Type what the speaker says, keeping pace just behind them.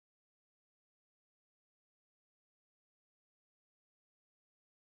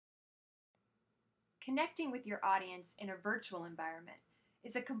Connecting with your audience in a virtual environment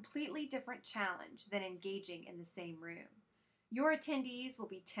is a completely different challenge than engaging in the same room. Your attendees will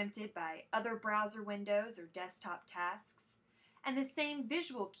be tempted by other browser windows or desktop tasks, and the same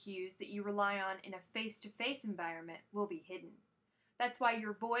visual cues that you rely on in a face-to-face environment will be hidden. That's why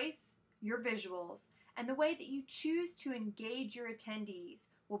your voice, your visuals, and the way that you choose to engage your attendees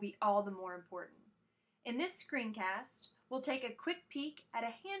will be all the more important. In this screencast, we'll take a quick peek at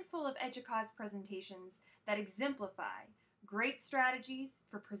a handful of EDUCAUSE presentations that exemplify great strategies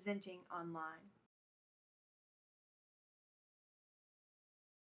for presenting online.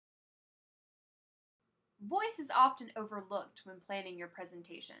 Voice is often overlooked when planning your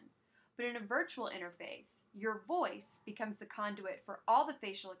presentation, but in a virtual interface, your voice becomes the conduit for all the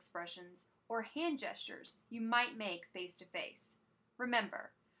facial expressions or hand gestures you might make face-to-face.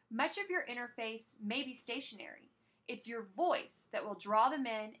 Remember, much of your interface may be stationary. It's your voice that will draw them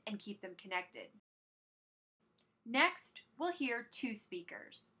in and keep them connected. Next, we'll hear two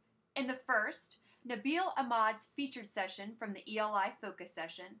speakers. In the first, Nabil Ahmad's featured session from the ELI focus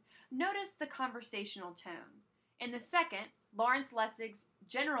session, notice the conversational tone. In the second, Lawrence Lessig's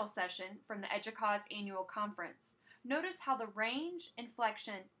general session from the EDUCAUSE annual conference, notice how the range,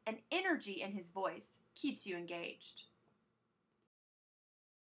 inflection, and energy in his voice keeps you engaged.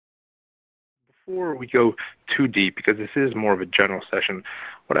 Before we go too deep, because this is more of a general session,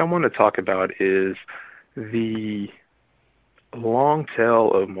 what I want to talk about is the long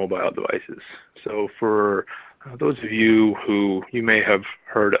tail of mobile devices. So for those of you who you may have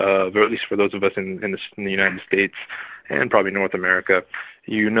heard of, or at least for those of us in the United States and probably North America,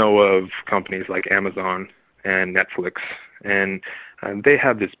 you know of companies like Amazon and Netflix, and they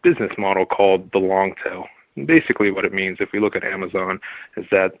have this business model called the long tail. Basically what it means, if we look at Amazon, is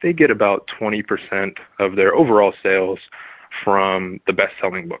that they get about 20% of their overall sales from the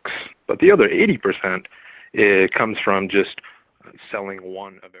best-selling books. But the other 80%, it comes from just selling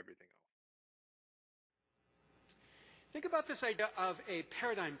one of everything else. Think about this idea of a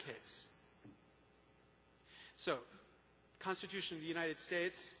paradigm case. So, Constitution of the United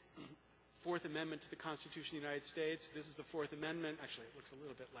States, Fourth Amendment to the Constitution of the United States. This is the Fourth Amendment. Actually, it looks a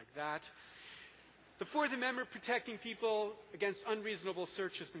little bit like that. The Fourth Amendment protecting people against unreasonable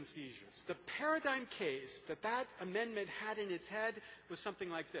searches and seizures. The paradigm case that that amendment had in its head was something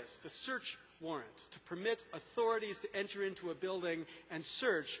like this: the search warrant, to permit authorities to enter into a building and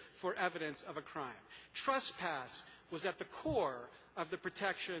search for evidence of a crime. Trespass was at the core of the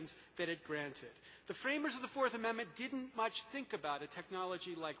protections that it granted. The framers of the Fourth Amendment didn't much think about a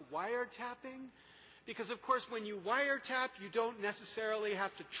technology like wiretapping, because of course when you wiretap, you don't necessarily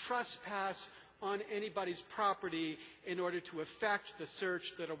have to trespass on anybody's property in order to effect the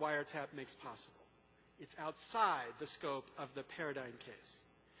search that a wiretap makes possible. It's outside the scope of the paradigm case.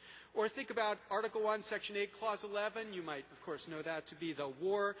 Or think about Article 1, Section 8, Clause 11. You might, of course, know that to be the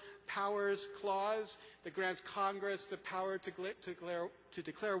War Powers Clause that grants Congress the power to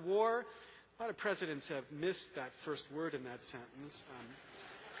declare war. A lot of presidents have missed that first word in that sentence.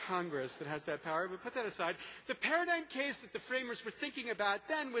 It's Congress that has that power, but put that aside. The paradigm case that the framers were thinking about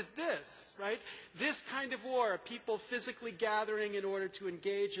then was this, right? This kind of war, people physically gathering in order to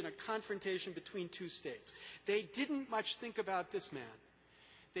engage in a confrontation between two states. They didn't much think about this man.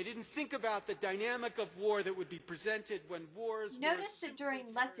 They didn't think about the dynamic of war that would be presented when wars were... Notice that during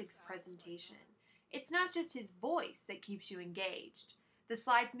Lessig's presentation, it's not just his voice that keeps you engaged. The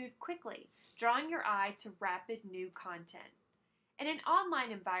slides move quickly, drawing your eye to rapid new content. In an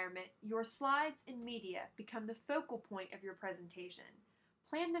online environment, your slides and media become the focal point of your presentation.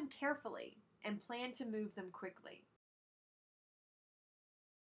 Plan them carefully and plan to move them quickly.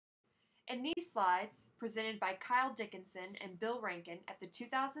 In these slides, presented by Kyle Dickinson and Bill Rankin at the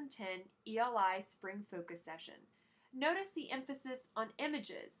 2010 ELI Spring Focus Session, notice the emphasis on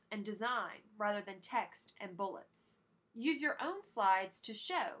images and design rather than text and bullets. Use your own slides to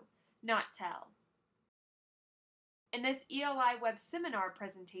show, not tell. In this ELI Web Seminar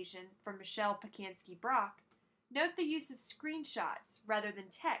presentation from Michelle Pacansky-Brock, note the use of screenshots rather than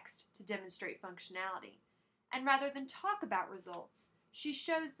text to demonstrate functionality. And rather than talk about results, she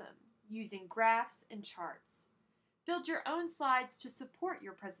shows them using graphs and charts. Build your own slides to support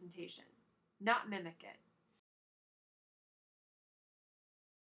your presentation, not mimic it.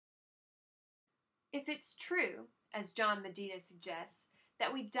 If it's true, as John Medina suggests,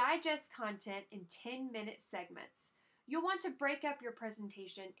 that we digest content in 10-minute segments, you'll want to break up your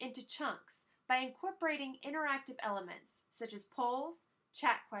presentation into chunks by incorporating interactive elements such as polls,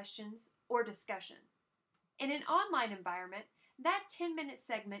 chat questions, or discussion. In an online environment, that 10-minute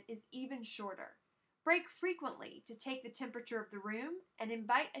segment is even shorter. Break frequently to take the temperature of the room and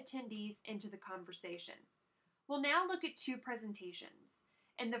invite attendees into the conversation. We'll now look at two presentations.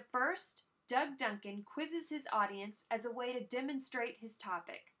 In the first, Doug Duncan quizzes his audience as a way to demonstrate his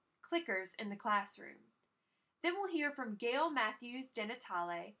topic, clickers in the classroom. Then we'll hear from Gail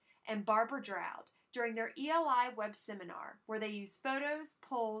Matthews-Denatale and Barbara Drouд during their ELI web seminar, where they use photos,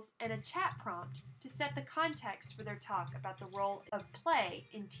 polls, and a chat prompt to set the context for their talk about the role of play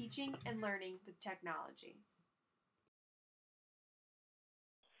in teaching and learning with technology.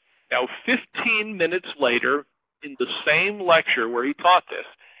 Now, 15 minutes later, in the same lecture where he taught this,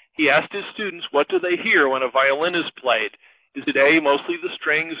 he asked his students, what do they hear when a violin is played? Is it A, mostly the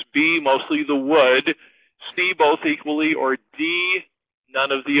strings, B, mostly the wood, C, both equally, or D,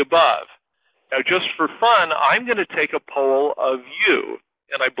 none of the above? Now, just for fun, I'm going to take a poll of you,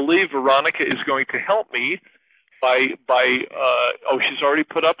 and I believe Veronica is going to help me oh, she's already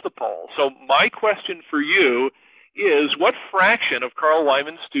put up the poll. So my question for you is, what fraction of Carl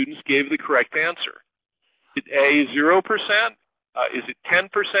Wyman's students gave the correct answer? Is it A, 0%? Is it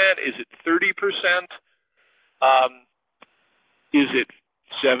 10%? Is it 30%? Is it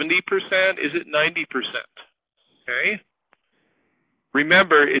 70%? Is it 90%? Okay?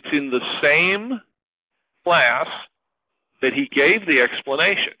 Remember, it's in the same class that he gave the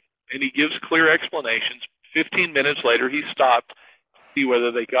explanation, and he gives clear explanations. 15 minutes later, he stopped to see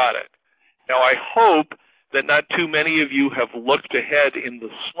whether they got it. Now, I hope that not too many of you have looked ahead in the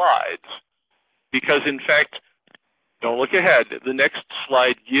slides, because, in fact, don't look ahead. The next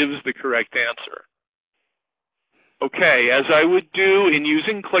slide gives the correct answer. Okay, as I would do in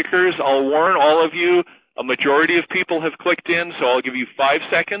using clickers, I'll warn all of you, a majority of people have clicked in, so I'll give you 5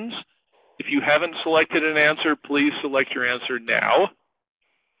 seconds. If you haven't selected an answer, please select your answer now.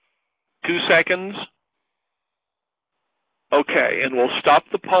 2 seconds. Okay, and we'll stop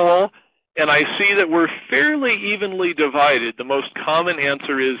the poll. And I see that we're fairly evenly divided. The most common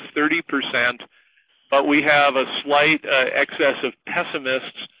answer is 30%, but we have a slight excess of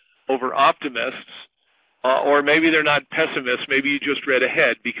pessimists over optimists. Or maybe they're not pessimists. Maybe you just read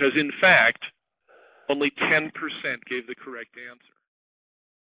ahead, because, in fact, only 10% gave the correct answer.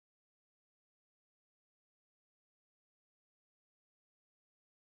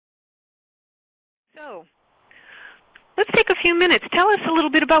 So, let's take a few minutes. Tell us a little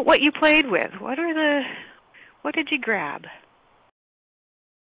bit about what you played with. What did you grab?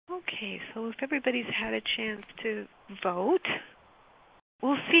 Okay, so if everybody's had a chance to vote,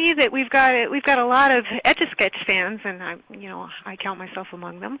 we'll see that we've got a lot of Etch-a-Sketch fans, and I count myself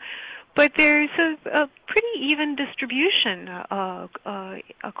among them. But there's a pretty even distribution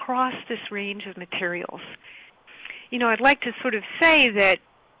across this range of materials. I'd like to sort of say that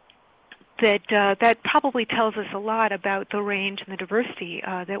probably tells us a lot about the range and the diversity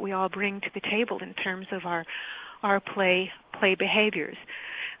that we all bring to the table in terms of our play behaviors.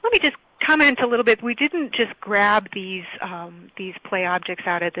 Let me just comment a little bit. We didn't just grab these play objects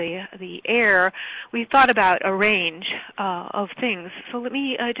out of the air. We thought about a range of things. So let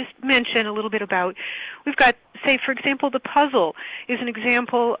me just mention a little bit about, we've got, say, for example, the puzzle is an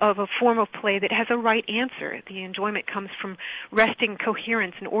example of a form of play that has a right answer. The enjoyment comes from wresting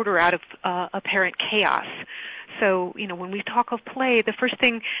coherence and order out of apparent chaos. So, when we talk of play, the first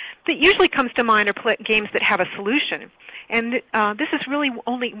thing that usually comes to mind are games that have a solution. And this is really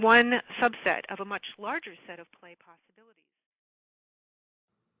only one subset of a much larger set of play possibilities.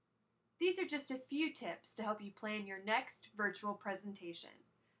 These are just a few tips to help you plan your next virtual presentation.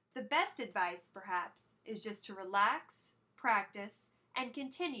 The best advice, perhaps, is just to relax, practice, and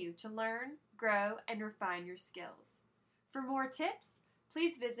continue to learn, grow, and refine your skills. For more tips,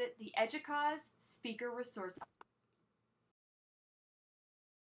 please visit the EDUCAUSE Speaker Resource.